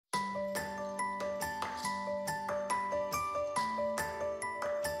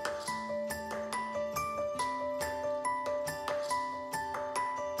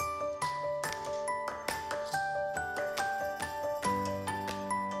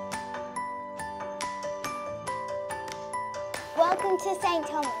Welcome to St.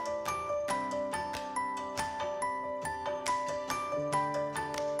 Thomas.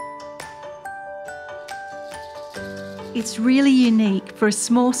 It's really unique for a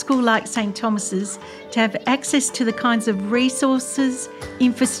small school like St. Thomas's to have access to the kinds of resources,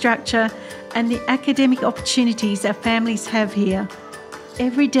 infrastructure and the academic opportunities our families have here.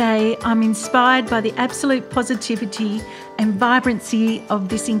 Every day I'm inspired by the absolute positivity and vibrancy of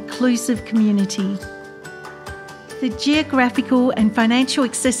this inclusive community. The geographical and financial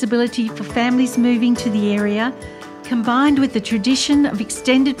accessibility for families moving to the area, combined with the tradition of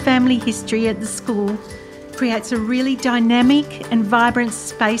extended family history at the school, creates a really dynamic and vibrant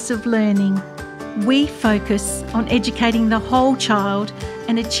space of learning. We focus on educating the whole child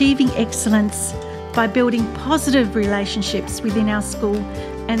and achieving excellence by building positive relationships within our school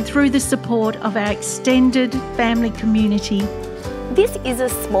and through the support of our extended family community. This is a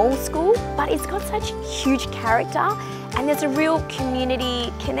small school, but it's got such huge character and there's a real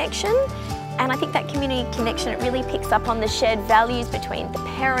community connection. And I think that community connection, it really picks up on the shared values between the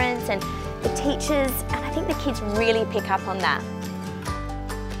parents and the teachers, and I think the kids really pick up on that.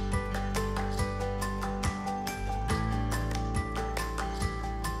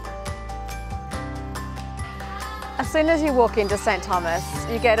 As soon as you walk into St. Thomas,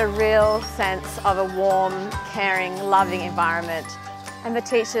 you get a real sense of a warm, caring, loving environment. And the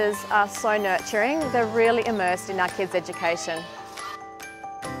teachers are so nurturing, they're really immersed in our kids' education.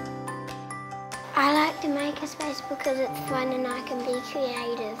 I like to make a space because it's fun and I can be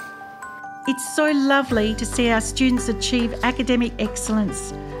creative. It's so lovely to see our students achieve academic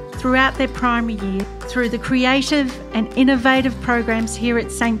excellence throughout their primary year through the creative and innovative programs here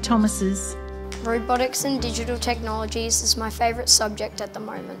at St. Thomas's. Robotics and digital technologies is my favourite subject at the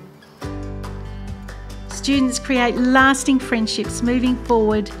moment. Students create lasting friendships moving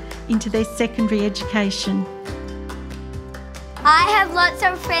forward into their secondary education. I have lots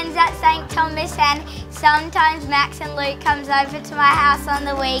of friends at St. Thomas and sometimes Max and Luke comes over to my house on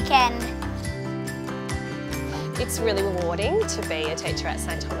the weekend. It's really rewarding to be a teacher at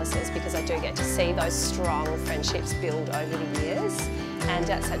St. Thomas's because I do get to see those strong friendships build over the years. And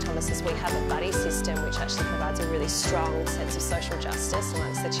at St. Thomas's we have a buddy system which actually provides a really strong sense of social justice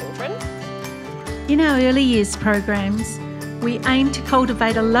amongst the children. In our early years programs, we aim to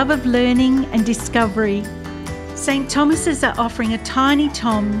cultivate a love of learning and discovery. St. Thomas's are offering a Tiny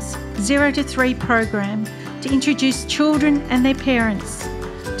Toms 0 to 3 program to introduce children and their parents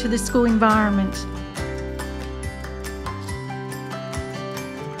to the school environment.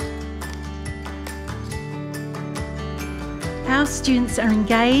 Our students are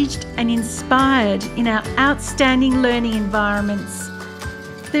engaged and inspired in our outstanding learning environments.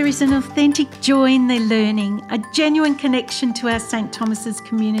 There is an authentic joy in their learning, a genuine connection to our St. Thomas's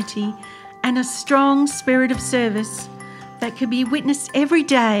community, and a strong spirit of service that can be witnessed every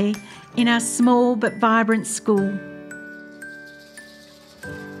day in our small but vibrant school.